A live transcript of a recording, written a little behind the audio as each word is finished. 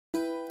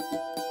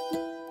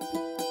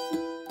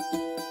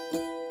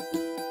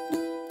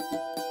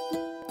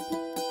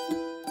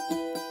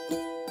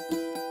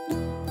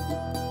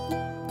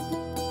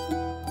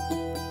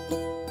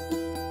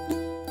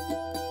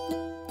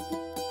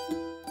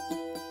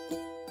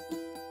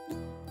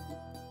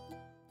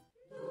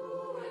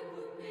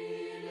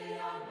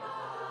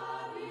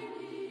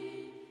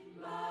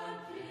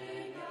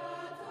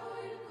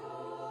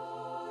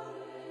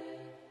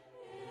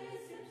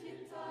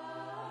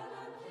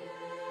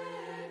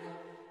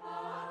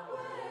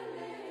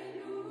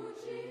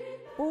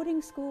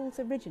Boarding schools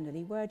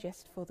originally were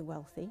just for the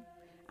wealthy,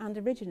 and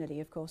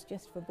originally, of course,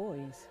 just for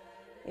boys.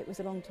 It was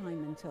a long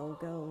time until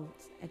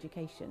girls'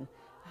 education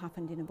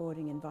happened in a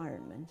boarding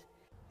environment.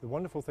 The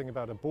wonderful thing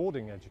about a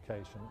boarding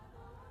education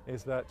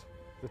is that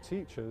the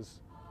teachers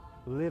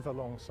live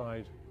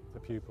alongside the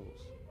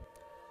pupils.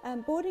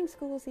 Boarding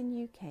schools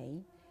in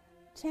UK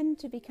tend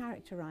to be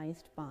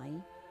characterised by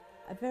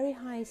a very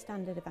high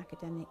standard of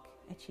academic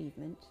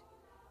achievement,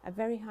 a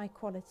very high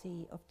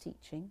quality of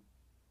teaching,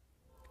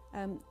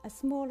 a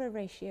smaller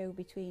ratio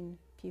between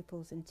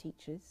pupils and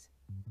teachers.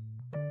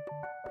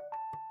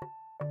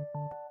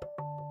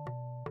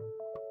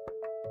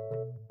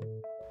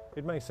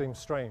 It may seem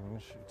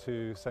strange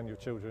to send your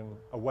children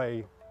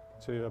away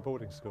to a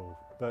boarding school,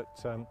 but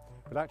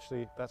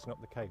actually that's not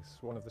the case.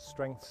 One of the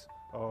strengths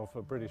of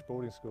a British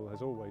boarding school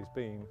has always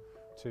been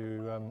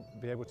to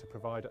be able to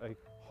provide a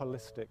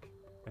holistic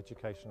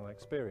educational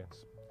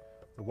experience.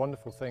 The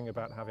wonderful thing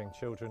about having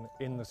children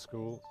in the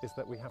school is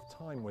that we have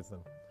time with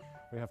them.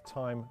 We have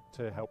time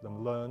to help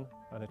them learn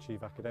and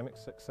achieve academic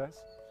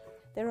success.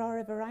 There are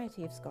a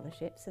variety of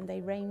scholarships, and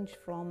they range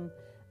from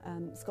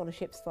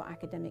scholarships for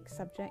academic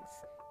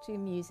subjects to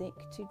music,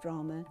 to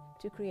drama,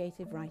 to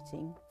creative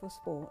writing, for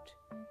sport.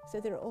 So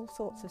there are all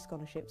sorts of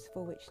scholarships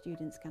for which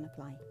students can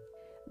apply.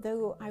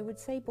 Though I would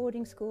say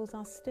boarding schools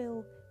are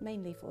still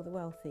mainly for the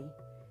wealthy,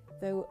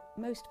 though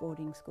most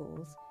boarding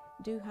schools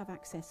do have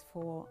access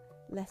for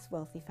less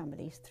wealthy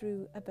families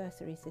through a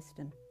bursary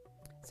system.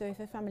 So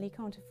if a family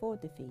can't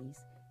afford the fees,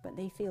 but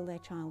they feel their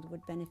child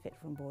would benefit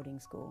from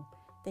boarding school,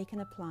 they can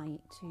apply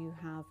to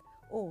have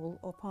all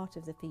or part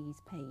of the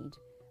fees paid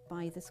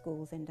by the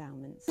school's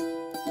endowments.